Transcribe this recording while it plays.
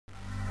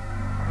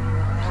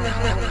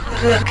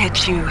Look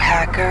at you,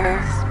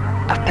 hacker.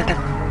 A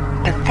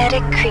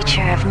pathetic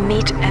creature of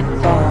meat and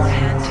bone,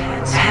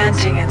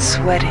 panting and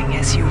sweating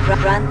as you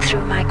run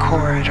through my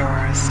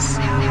corridors.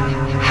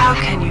 How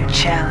can you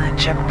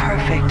challenge a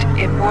perfect,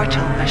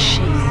 immortal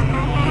machine?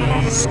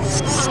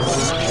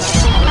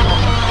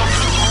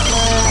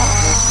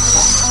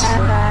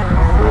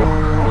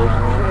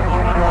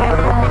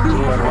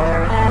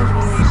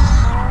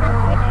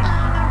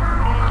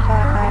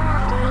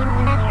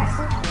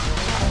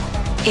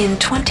 In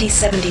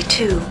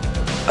 2072,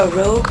 a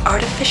rogue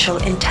artificial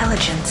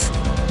intelligence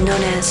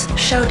known as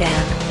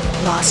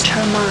Shodan lost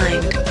her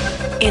mind.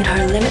 In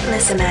her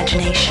limitless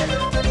imagination,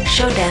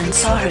 Shodan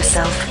saw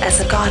herself as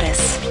a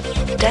goddess,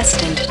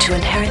 destined to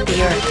inherit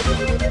the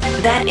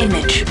earth. That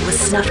image was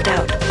snuffed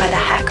out by the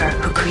hacker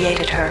who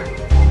created her.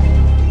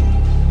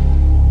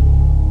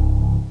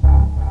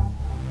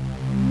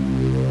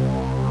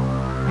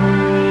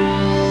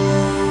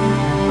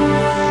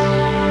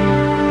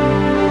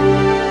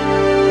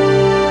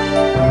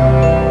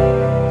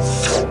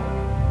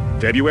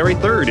 February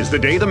 3rd is the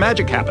day the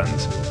magic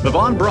happens. The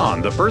Von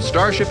Braun, the first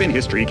starship in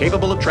history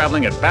capable of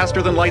traveling at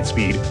faster than light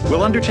speed,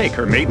 will undertake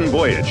her maiden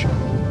voyage.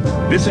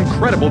 This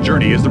incredible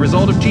journey is the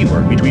result of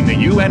teamwork between the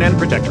UNN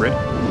Protectorate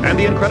and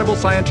the incredible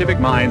scientific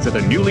minds at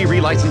the newly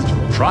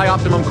relicensed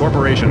Tri-Optimum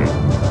Corporation.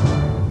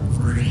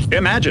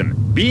 Imagine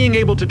being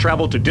able to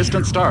travel to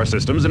distant star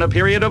systems in a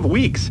period of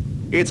weeks.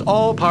 It's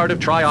all part of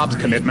Tri-Op's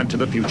commitment to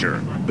the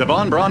future. The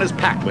Von Braun is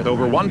packed with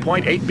over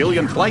 1.8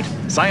 billion flight,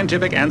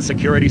 scientific, and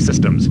security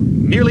systems,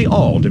 nearly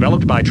all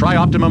developed by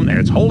Tri-Optimum and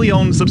its wholly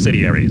owned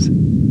subsidiaries.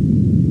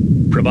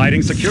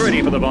 Providing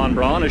security for the Von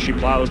Braun as she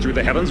plows through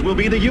the heavens will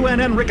be the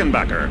UNN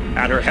Rickenbacker.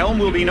 At her helm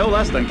will be no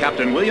less than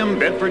Captain William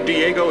Bedford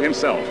Diego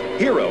himself,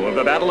 hero of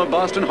the Battle of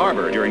Boston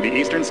Harbor during the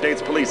Eastern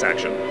States Police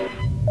action.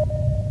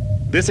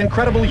 This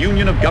incredible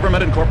union of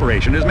government and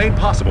corporation is made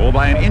possible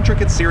by an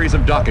intricate series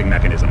of docking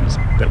mechanisms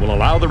that will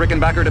allow the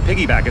Rickenbacker to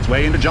piggyback its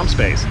way into jump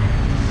space.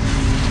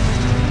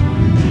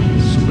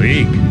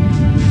 Sleek,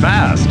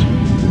 fast,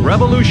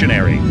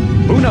 revolutionary.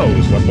 Who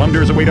knows what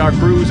wonders await our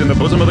crews in the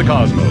bosom of the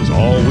cosmos?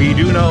 All we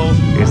do know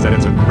is that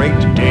it's a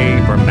great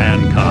day for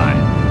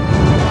mankind.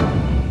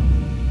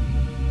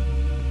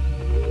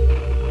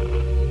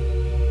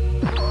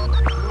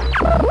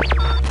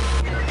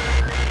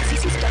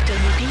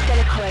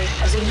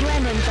 Of the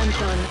UNN Von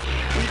Braun,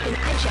 we've been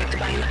hijacked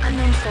by an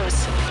unknown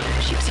force.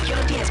 Ship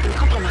security has been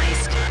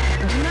compromised.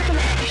 Do not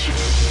allow the ship...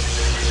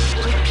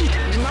 Repeat,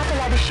 do not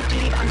allow the ship to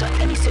leave under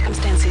any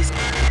circumstances.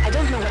 I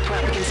don't know what we're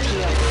up against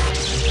here.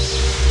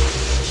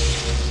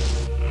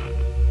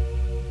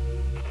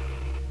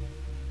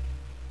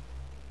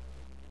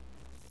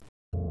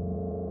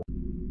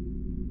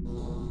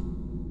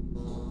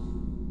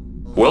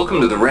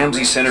 Welcome to the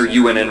Ramsey Center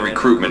UNN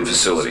recruitment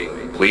facility.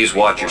 Please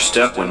watch your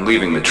step when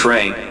leaving the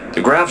train.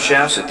 The grav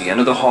shafts at the end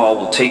of the hall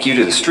will take you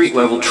to the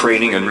street-level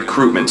training and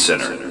recruitment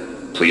center.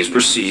 Please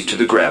proceed to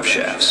the grav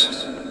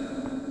shafts.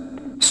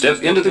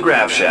 Step into the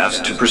grav shafts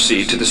to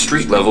proceed to the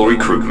street-level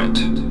recruitment.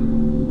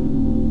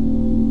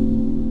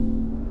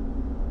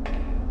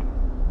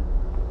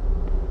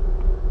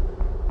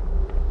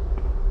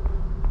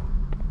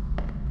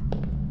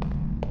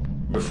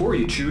 Before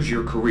you choose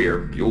your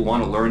career, you'll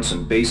want to learn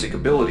some basic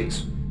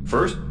abilities.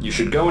 First, you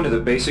should go into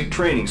the basic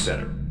training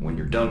center. When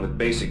you're done with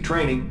basic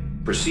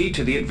training, proceed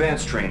to the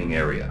advanced training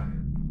area.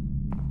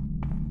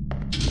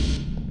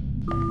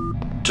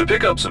 To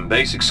pick up some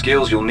basic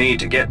skills you'll need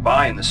to get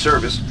by in the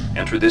service,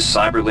 enter this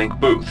CyberLink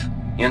booth.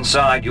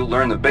 Inside, you'll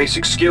learn the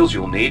basic skills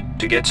you'll need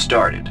to get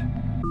started.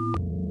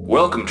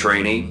 Welcome,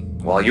 trainee.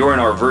 While you're in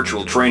our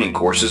virtual training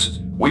courses,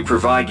 we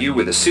provide you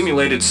with a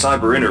simulated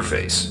cyber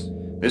interface.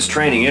 This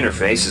training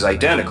interface is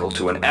identical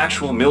to an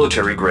actual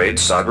military-grade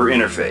cyber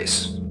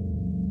interface.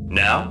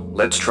 Now,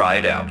 let's try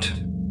it out.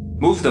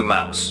 Move the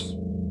mouse.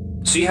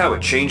 See how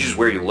it changes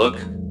where you look?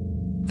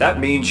 That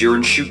means you're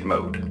in shoot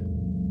mode.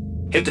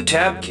 Hit the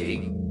tab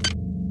key.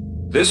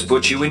 This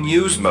puts you in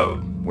use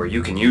mode, where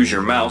you can use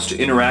your mouse to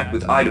interact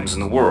with items in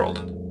the world.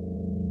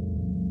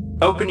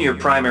 Open your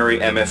primary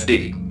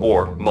MFD,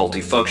 or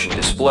multifunction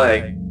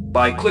display,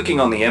 by clicking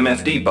on the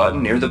MFD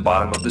button near the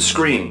bottom of the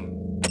screen.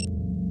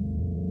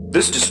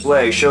 This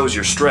display shows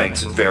your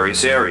strengths in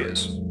various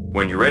areas.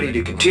 When you're ready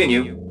to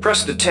continue,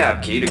 press the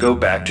tab key to go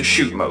back to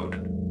shoot mode.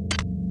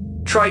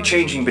 Try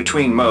changing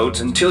between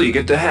modes until you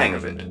get the hang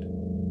of it.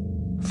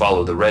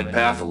 Follow the red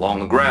path along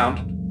the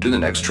ground to the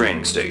next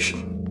training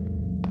station.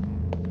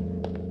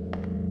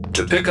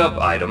 To pick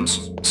up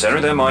items, center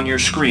them on your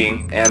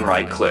screen and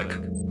right-click.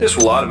 This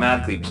will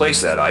automatically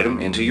place that item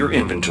into your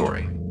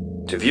inventory.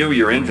 To view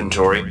your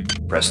inventory,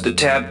 press the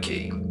tab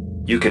key.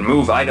 You can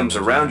move items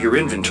around your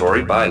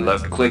inventory by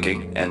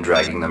left-clicking and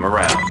dragging them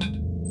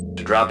around.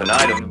 To drop an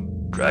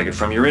item, drag it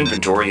from your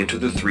inventory into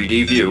the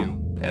 3D view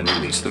and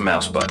release the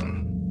mouse button.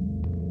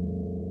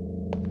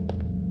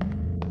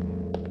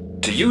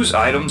 To use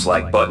items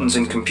like buttons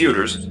in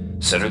computers,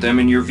 center them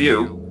in your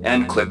view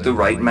and click the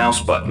right mouse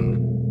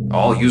button.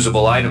 All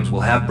usable items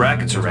will have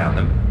brackets around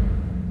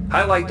them.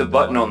 Highlight the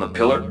button on the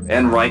pillar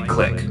and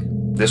right-click.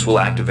 This will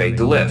activate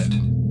the lift.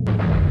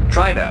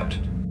 Try it out.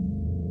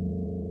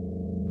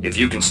 If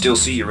you can still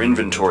see your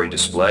inventory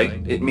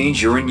display, it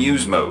means you're in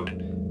use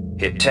mode.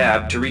 Hit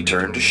Tab to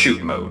return to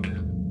shoot mode.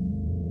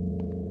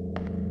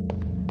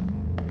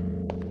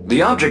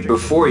 The object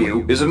before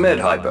you is a med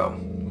hypo.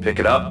 Pick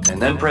it up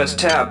and then press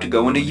Tab to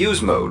go into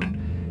use mode.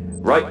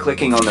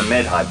 Right-clicking on the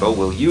med hypo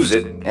will use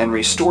it and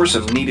restore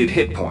some needed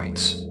hit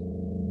points.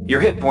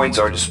 Your hit points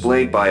are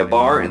displayed by a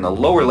bar in the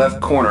lower left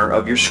corner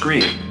of your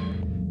screen.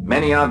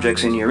 Many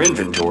objects in your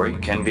inventory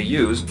can be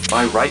used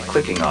by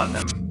right-clicking on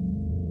them.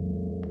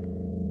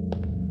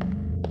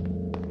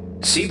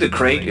 See the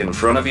crate in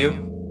front of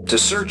you? To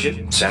search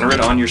it, center it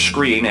on your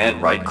screen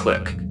and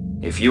right-click.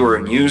 If you are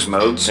in use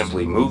mode,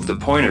 simply move the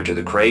pointer to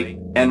the crate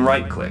and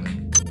right-click.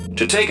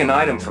 To take an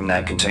item from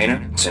that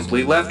container,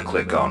 simply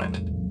left-click on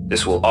it.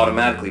 This will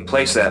automatically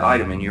place that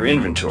item in your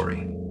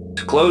inventory.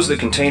 To close the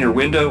container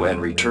window and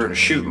return to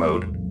shoot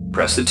mode,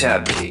 press the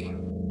Tab key.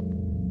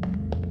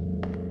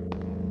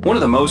 One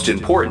of the most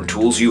important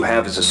tools you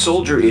have as a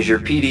soldier is your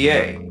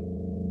PDA.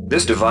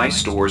 This device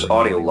stores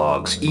audio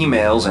logs,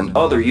 emails, and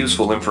other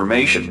useful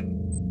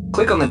information.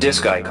 Click on the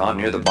disk icon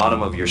near the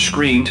bottom of your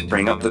screen to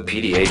bring up the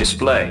PDA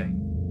display.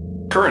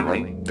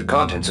 Currently, the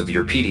contents of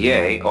your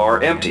PDA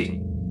are empty.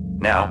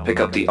 Now pick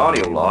up the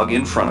audio log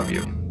in front of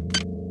you.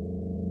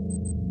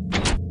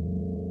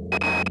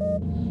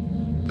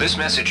 This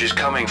message is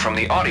coming from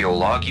the audio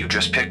log you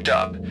just picked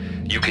up.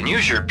 You can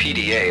use your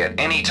PDA at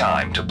any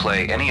time to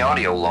play any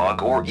audio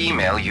log or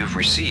email you've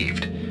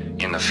received.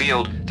 In the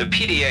field, the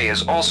PDA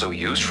is also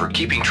used for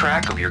keeping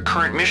track of your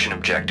current mission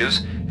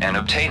objectives and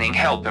obtaining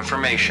help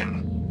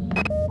information.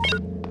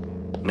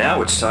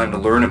 Now it's time to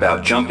learn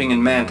about jumping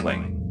and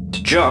mantling.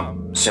 To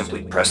jump,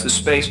 simply press the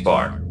space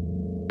bar.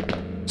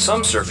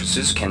 Some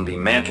surfaces can be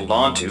mantled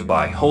onto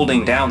by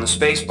holding down the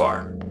space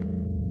bar.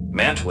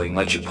 Mantling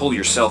lets you pull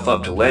yourself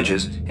up to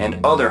ledges and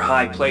other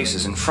high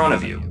places in front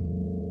of you.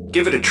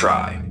 Give it a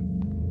try.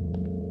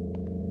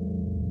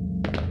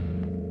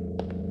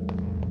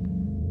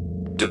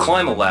 To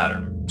climb a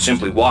ladder,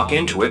 simply walk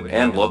into it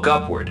and look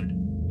upward.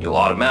 You'll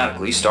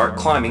automatically start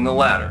climbing the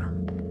ladder.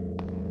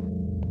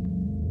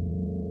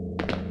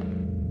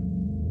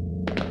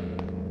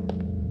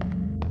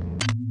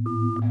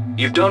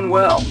 You've done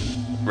well.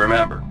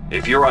 Remember,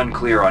 if you're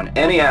unclear on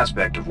any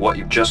aspect of what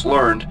you've just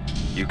learned,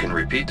 you can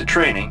repeat the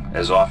training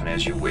as often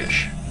as you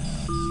wish.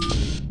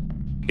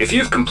 If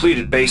you've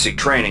completed basic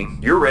training,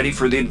 you're ready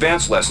for the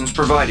advanced lessons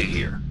provided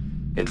here.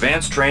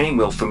 Advanced training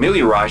will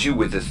familiarize you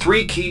with the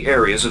 3 key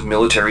areas of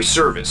military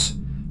service: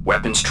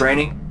 weapons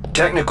training,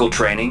 technical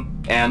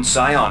training, and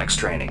psionics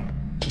training.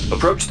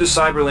 Approach the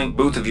Cyberlink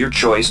booth of your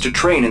choice to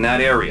train in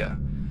that area.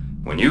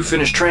 When you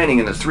finish training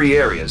in the 3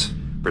 areas,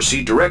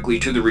 proceed directly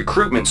to the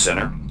recruitment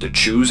center to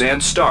choose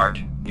and start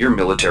your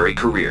military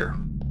career.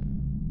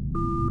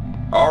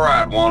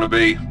 Alright,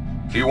 wannabe.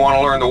 If you want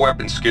to learn the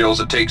weapon skills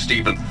it takes to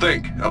even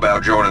think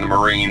about joining the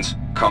Marines,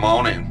 come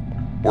on in.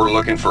 We're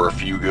looking for a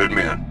few good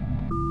men.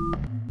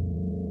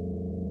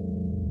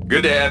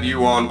 Good to have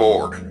you on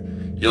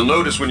board. You'll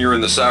notice when you're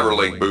in the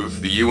Cyberlink booth,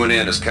 the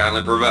UNN has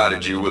kindly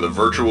provided you with a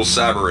virtual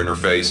cyber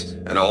interface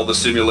and all the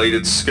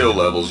simulated skill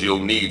levels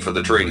you'll need for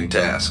the training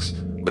tasks.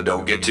 But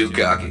don't get too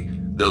cocky.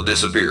 They'll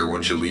disappear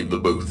once you leave the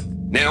booth.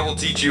 Now we'll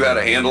teach you how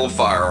to handle a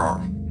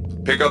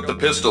firearm. Pick up the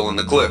pistol and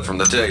the clip from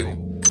the table.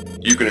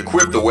 You can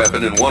equip the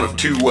weapon in one of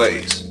 2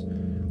 ways.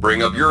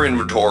 Bring up your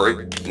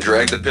inventory and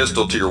drag the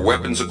pistol to your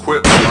weapons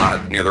equip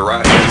slot near the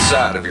right-hand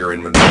side of your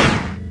inventory.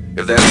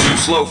 If that's too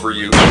slow for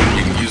you, you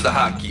can use the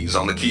hotkeys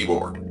on the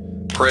keyboard.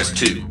 Press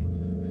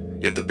 2.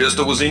 If the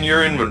pistol was in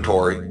your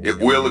inventory, it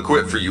will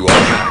equip for you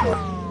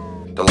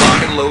automatically. To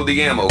lock and load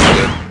the ammo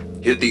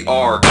clip, hit the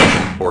R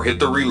key or hit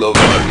the reload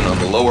button on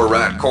the lower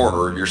right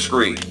corner of your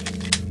screen.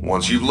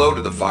 Once you've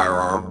loaded the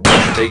firearm,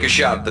 take a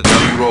shot at the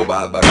dummy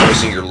robot by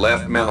pressing your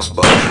left mouse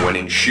button when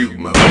in shoot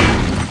mode.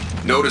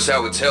 Notice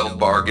how its health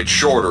bar gets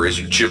shorter as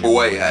you chip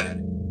away at it.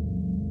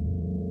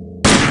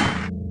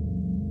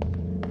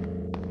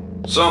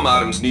 Some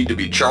items need to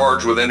be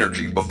charged with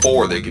energy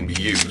before they can be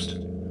used.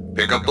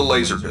 Pick up the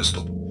laser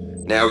pistol.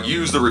 Now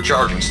use the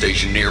recharging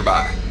station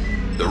nearby.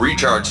 The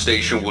recharge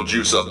station will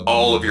juice up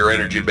all of your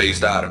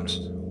energy-based items.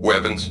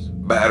 Weapons,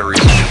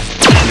 batteries,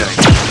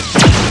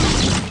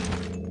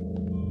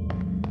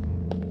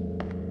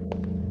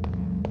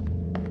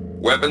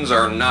 Weapons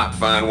are not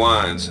fine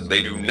wines.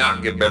 They do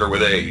not get better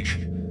with age.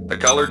 The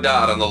colored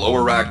dot on the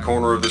lower right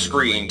corner of the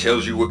screen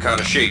tells you what kind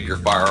of shape your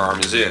firearm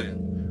is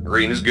in.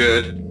 Green is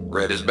good,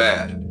 red is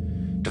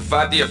bad. To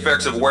fight the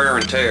effects of wear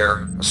and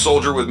tear, a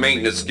soldier with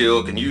maintenance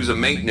skill can use a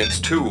maintenance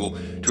tool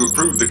to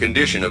improve the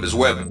condition of his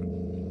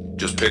weapon.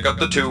 Just pick up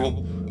the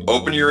tool,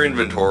 open your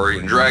inventory,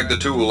 and drag the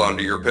tool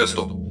onto your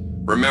pistol.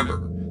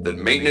 Remember that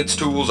maintenance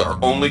tools are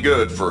only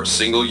good for a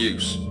single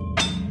use.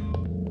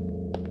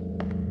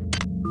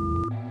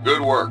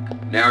 Good work.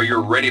 Now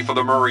you're ready for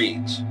the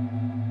Marines.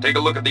 Take a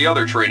look at the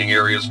other training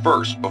areas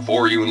first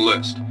before you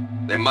enlist.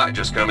 They might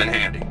just come in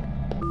handy.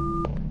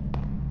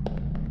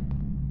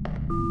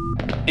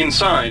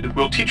 Inside,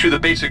 we'll teach you the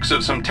basics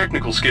of some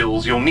technical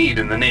skills you'll need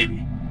in the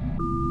Navy.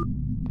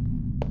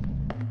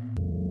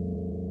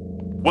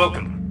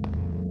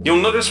 Welcome.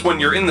 You'll notice when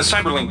you're in the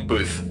Cyberlink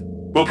booth,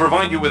 we'll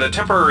provide you with a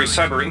temporary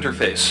cyber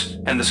interface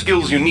and the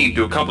skills you need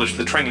to accomplish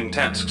the training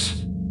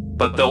tasks.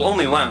 But they'll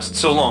only last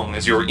so long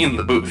as you're in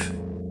the booth.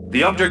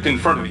 The object in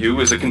front of you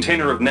is a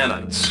container of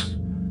nanites.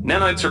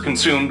 Nanites are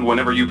consumed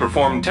whenever you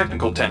perform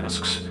technical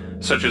tasks,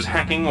 such as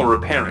hacking or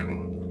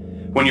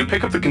repairing. When you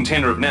pick up the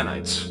container of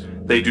nanites,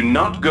 they do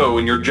not go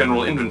in your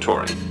general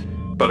inventory,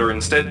 but are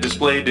instead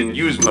displayed in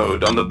use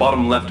mode on the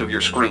bottom left of your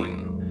screen.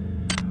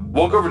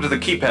 Walk over to the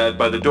keypad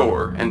by the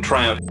door and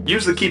try out.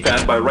 Use the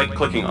keypad by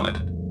right-clicking on it.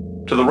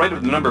 To the right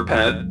of the number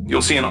pad,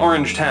 you'll see an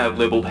orange tab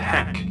labeled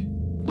Hack.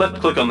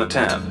 Left-click on the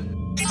tab.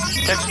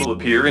 Text will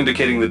appear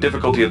indicating the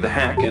difficulty of the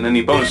hack and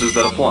any bonuses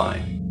that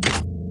apply.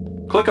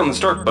 Click on the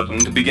Start button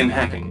to begin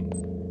hacking.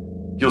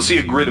 You'll see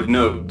a grid of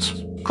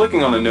nodes.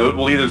 Clicking on a node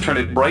will either turn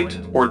it bright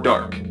or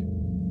dark.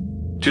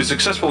 To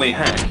successfully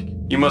hack,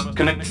 you must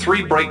connect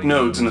 3 bright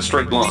nodes in a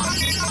straight line.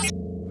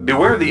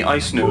 Beware the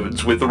ice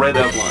nodes with the red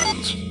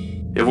outlines.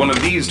 If one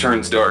of these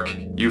turns dark,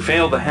 you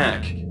fail the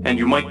hack, and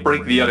you might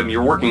break the item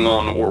you're working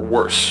on or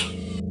worse.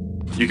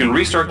 You can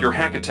restart your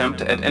hack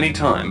attempt at any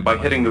time by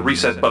hitting the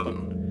reset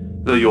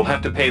button, though you'll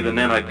have to pay the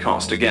nanite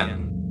cost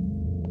again.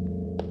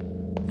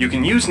 You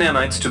can use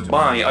nanites to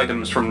buy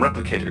items from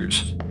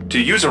replicators. To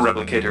use a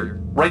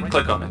replicator,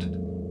 right-click on it.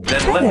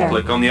 Then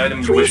left-click on the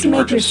item you wish to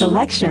purchase.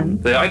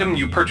 The item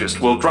you purchased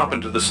will drop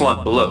into the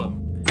slot below.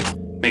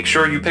 Make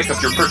sure you pick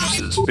up your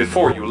purchases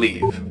before you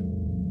leave.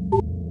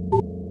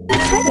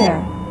 Hi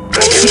there.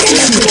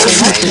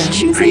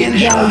 Choosing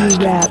value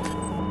wrap.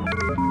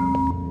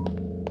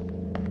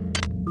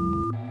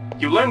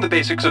 You learned the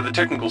basics of the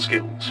technical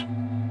skills.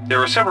 There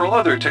are several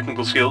other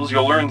technical skills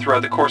you'll learn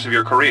throughout the course of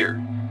your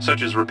career,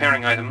 such as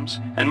repairing items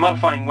and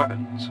modifying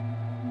weapons.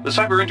 The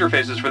cyber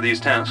interfaces for these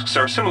tasks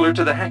are similar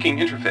to the hacking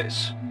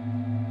interface.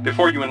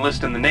 Before you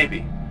enlist in the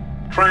Navy,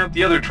 try out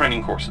the other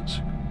training courses.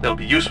 They'll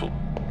be useful.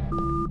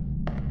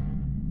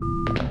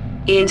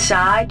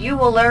 Inside, you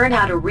will learn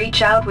how to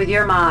reach out with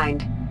your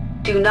mind.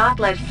 Do not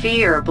let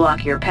fear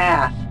block your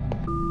path.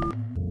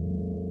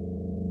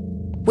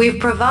 We've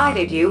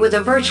provided you with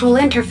a virtual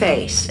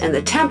interface and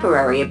the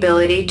temporary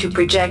ability to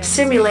project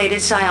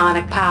simulated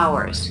psionic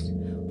powers.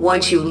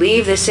 Once you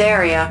leave this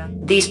area,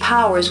 these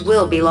powers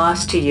will be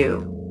lost to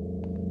you.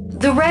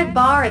 The red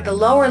bar at the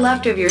lower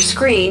left of your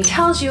screen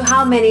tells you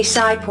how many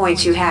psi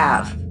points you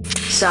have.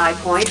 Psi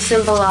points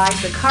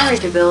symbolize the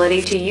current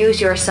ability to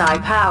use your psi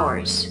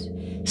powers.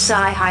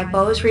 Psi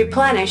hypos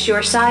replenish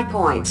your psi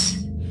points.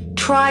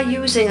 Try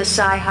using a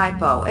psi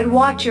hypo and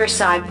watch your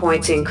psi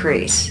points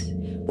increase.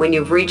 When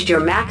you've reached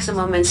your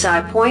maximum in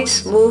psi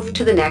points, move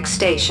to the next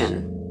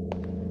station.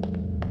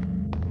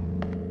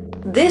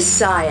 This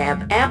psi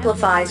amp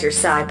amplifies your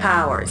psi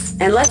powers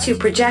and lets you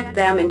project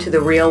them into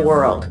the real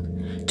world.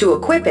 To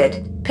equip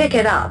it, pick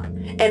it up,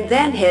 and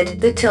then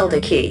hit the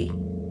tilde key.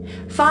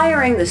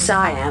 Firing the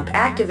psi amp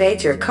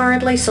activates your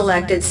currently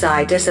selected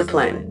psi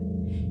discipline.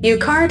 You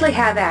currently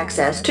have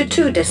access to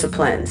 2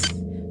 disciplines,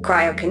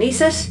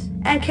 cryokinesis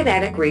and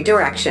kinetic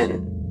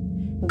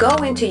redirection. Go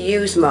into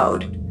use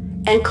mode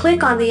and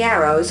click on the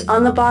arrows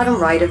on the bottom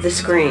right of the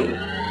screen.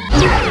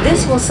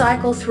 This will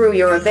cycle through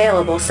your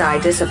available psi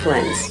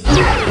disciplines.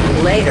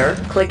 Later,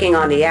 clicking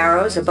on the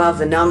arrows above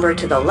the number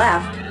to the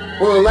left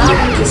will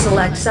allow you to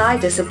select psi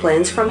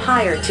disciplines from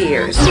higher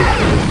tiers.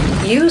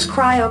 Use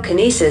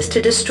cryokinesis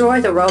to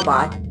destroy the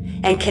robot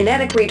and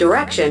kinetic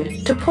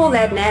redirection to pull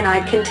that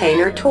nanite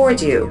container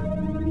towards you.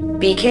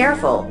 Be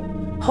careful.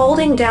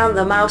 Holding down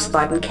the mouse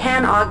button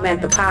can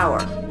augment the power,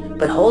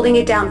 but holding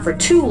it down for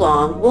too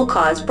long will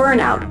cause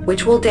burnout,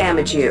 which will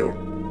damage you.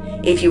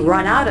 If you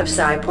run out of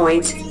psi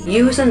points,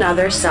 use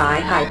another psi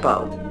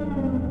hypo.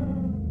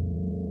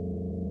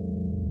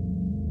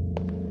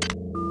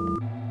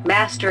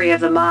 Mastery of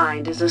the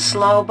mind is a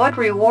slow but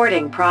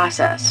rewarding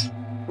process.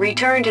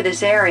 Return to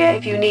this area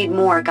if you need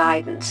more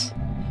guidance.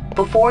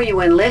 Before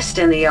you enlist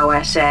in the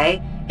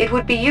OSA, it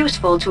would be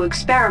useful to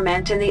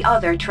experiment in the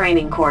other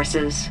training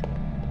courses.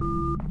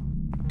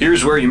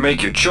 Here's where you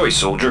make your choice,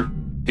 soldier.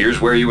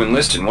 Here's where you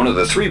enlist in one of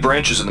the 3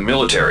 branches of the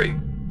military.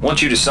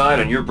 Once you decide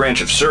on your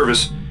branch of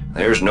service,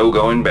 there's no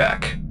going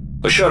back.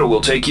 A shuttle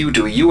will take you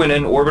to a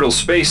UNN orbital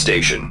space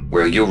station,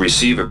 where you'll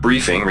receive a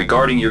briefing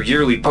regarding your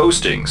yearly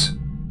postings.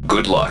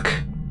 Good luck.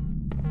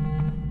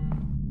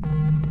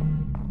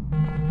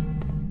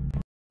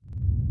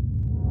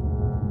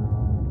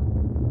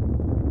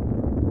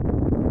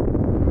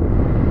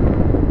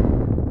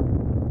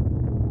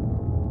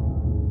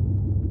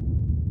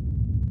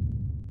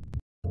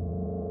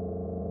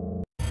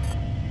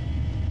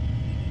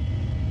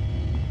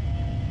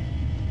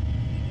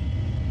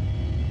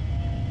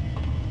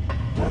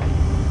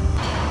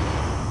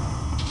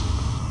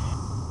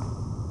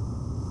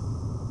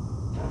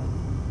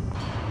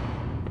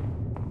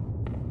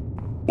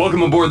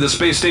 Welcome aboard the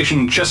space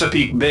station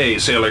Chesapeake Bay,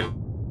 sailor.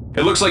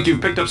 It looks like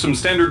you've picked up some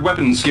standard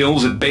weapon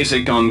skills at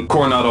basic on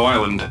Coronado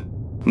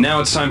Island. Now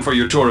it's time for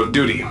your tour of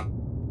duty.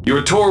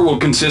 Your tour will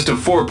consist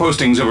of 4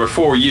 postings over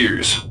 4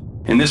 years.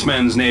 In this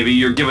man's Navy,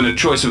 you're given a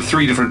choice of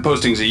 3 different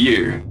postings a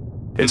year.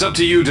 It's up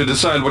to you to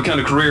decide what kind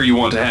of career you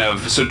want to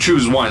have, so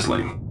choose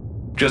wisely.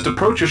 Just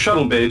approach a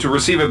shuttle bay to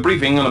receive a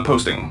briefing on a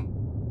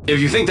posting. If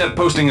you think that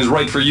posting is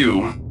right for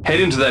you, head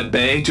into that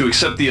bay to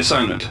accept the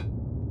assignment.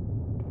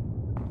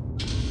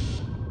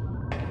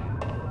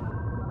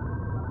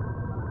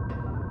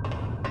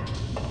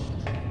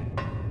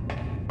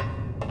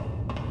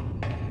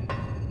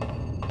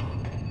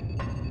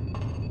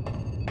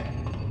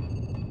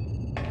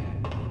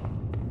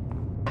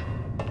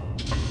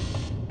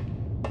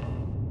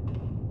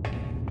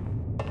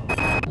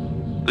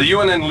 The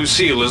UNN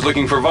Lucille is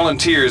looking for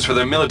volunteers for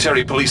their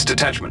military police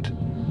detachment.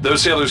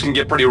 Those sailors can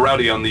get pretty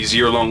rowdy on these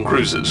year-long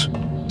cruises,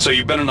 so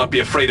you better not be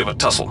afraid of a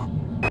tussle.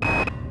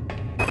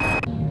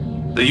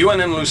 The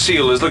UNN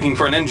Lucille is looking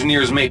for an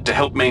engineer's mate to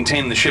help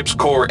maintain the ship's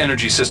core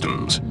energy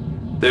systems.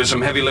 There's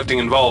some heavy lifting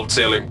involved,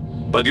 sailor,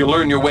 but you'll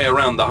learn your way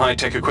around the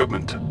high-tech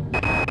equipment.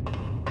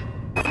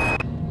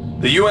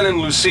 The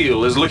UNN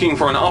Lucille is looking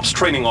for an ops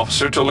training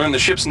officer to learn the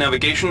ship's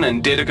navigation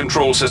and data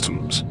control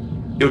systems.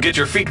 You'll get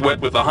your feet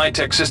wet with the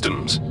high-tech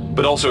systems,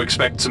 but also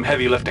expect some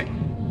heavy lifting.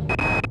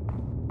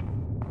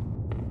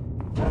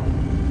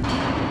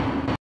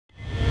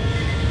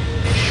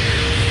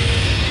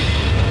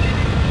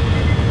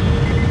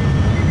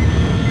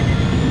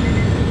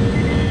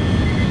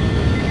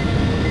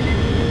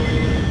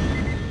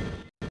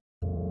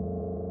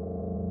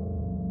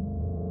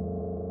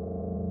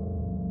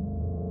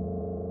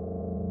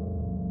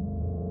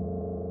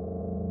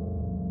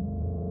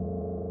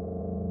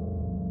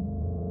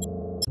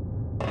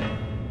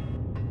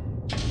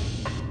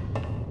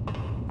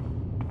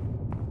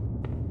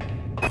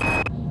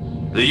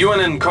 The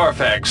UNN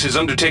Carfax is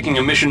undertaking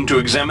a mission to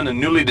examine a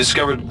newly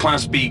discovered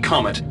Class B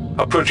comet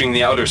approaching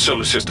the outer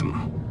solar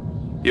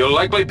system. You'll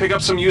likely pick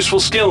up some useful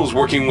skills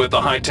working with the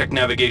high-tech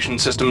navigation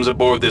systems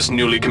aboard this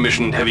newly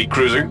commissioned heavy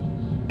cruiser.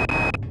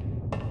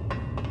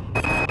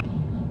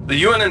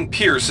 The UNN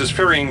Pierce is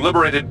ferrying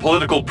liberated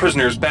political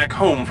prisoners back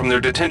home from their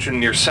detention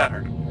near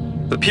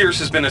Saturn. The Pierce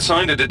has been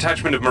assigned a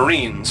detachment of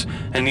Marines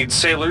and needs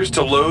sailors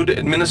to load,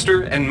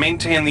 administer, and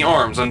maintain the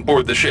arms on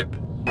board the ship.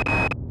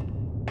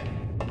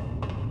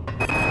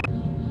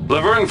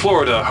 Laverne,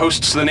 Florida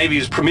hosts the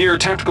Navy's premier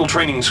tactical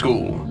training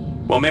school.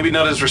 While maybe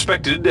not as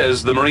respected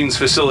as the Marines'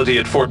 facility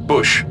at Fort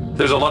Bush,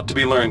 there's a lot to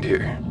be learned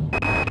here.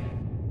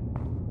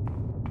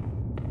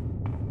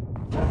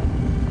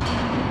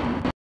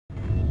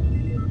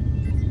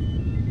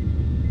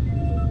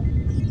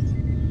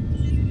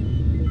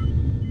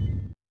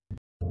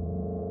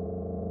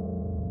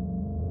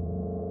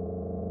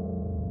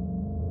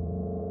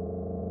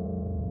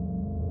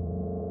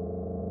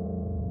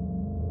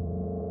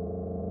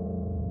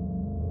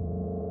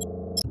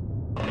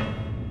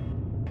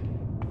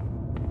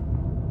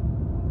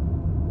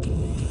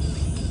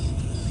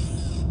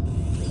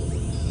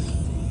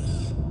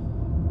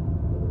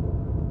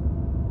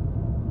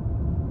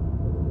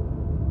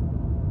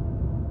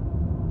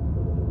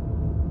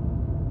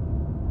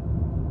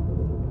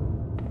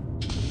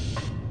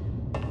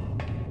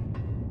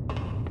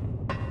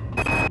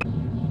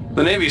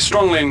 The Navy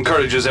strongly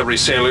encourages every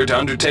sailor to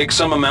undertake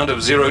some amount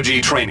of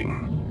zero-G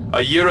training.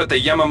 A year at the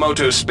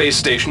Yamamoto space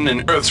station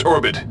in Earth's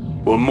orbit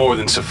will more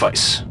than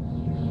suffice.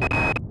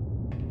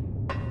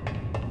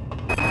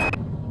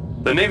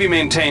 The Navy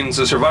maintains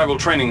a survival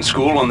training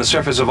school on the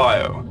surface of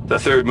Io, the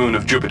third moon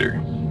of Jupiter.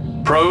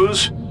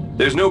 Pros: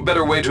 there's no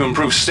better way to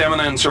improve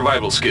stamina and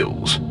survival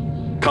skills.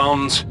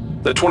 Cons: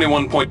 the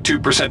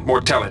 21.2%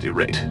 mortality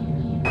rate.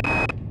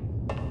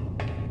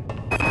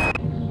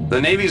 The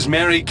Navy's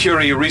Marie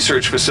Curie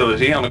research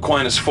facility on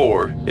Aquinas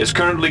 4 is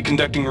currently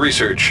conducting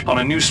research on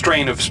a new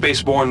strain of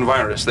spaceborne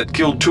virus that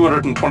killed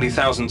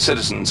 220,000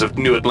 citizens of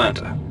New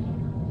Atlanta.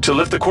 To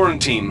lift the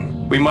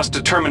quarantine, we must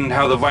determine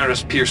how the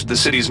virus pierced the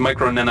city's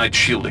micronanite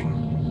shielding.